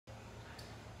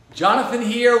Jonathan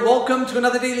here. Welcome to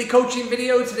another daily coaching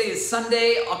video. Today is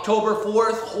Sunday, October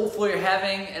 4th. Hopefully you're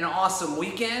having an awesome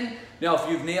weekend. Now, if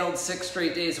you've nailed 6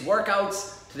 straight days of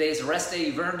workouts, today's a rest day,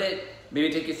 you've earned it.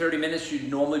 Maybe take you 30 minutes, you'd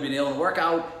normally be nailing a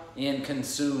workout and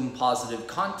consume positive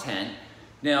content.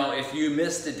 Now, if you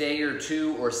missed a day or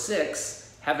 2 or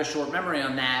 6, have a short memory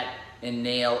on that and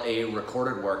nail a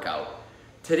recorded workout.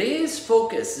 Today's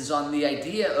focus is on the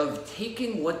idea of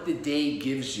taking what the day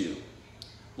gives you.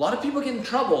 A lot of people get in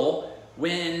trouble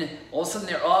when all of a sudden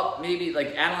they're up, maybe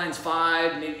like Adeline's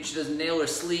 5, maybe she doesn't nail her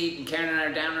sleep, and Karen and I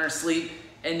are down in our sleep,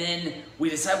 and then we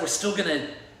decide we're still gonna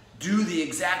do the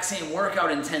exact same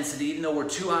workout intensity even though we're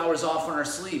 2 hours off on our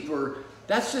sleep. Or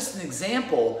that's just an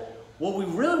example. What we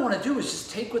really wanna do is just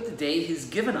take what the day has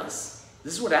given us.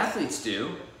 This is what athletes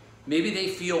do. Maybe they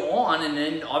feel on and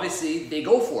then obviously they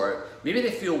go for it. Maybe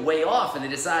they feel way off and they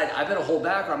decide, I better hold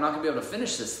back or I'm not gonna be able to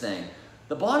finish this thing.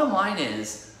 The bottom line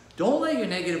is, don't let your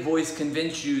negative voice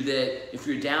convince you that if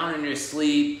you're down in your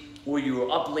sleep or you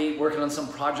were up late working on some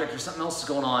project or something else is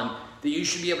going on, that you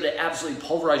should be able to absolutely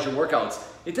pulverize your workouts.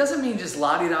 It doesn't mean just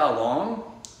la-di-da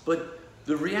long, but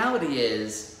the reality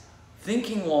is,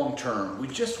 thinking long term, we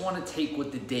just want to take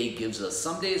what the day gives us.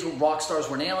 Some days we're rock stars,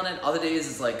 we're nailing it. Other days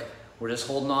it's like, we're just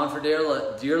holding on for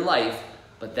dear life,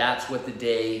 but that's what the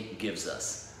day gives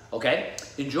us. Okay?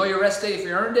 Enjoy your rest day if you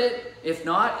earned it. If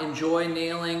not, enjoy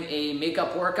nailing a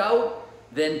makeup workout.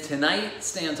 Then tonight,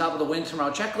 stay on top of the win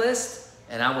tomorrow checklist,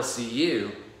 and I will see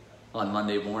you on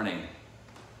Monday morning.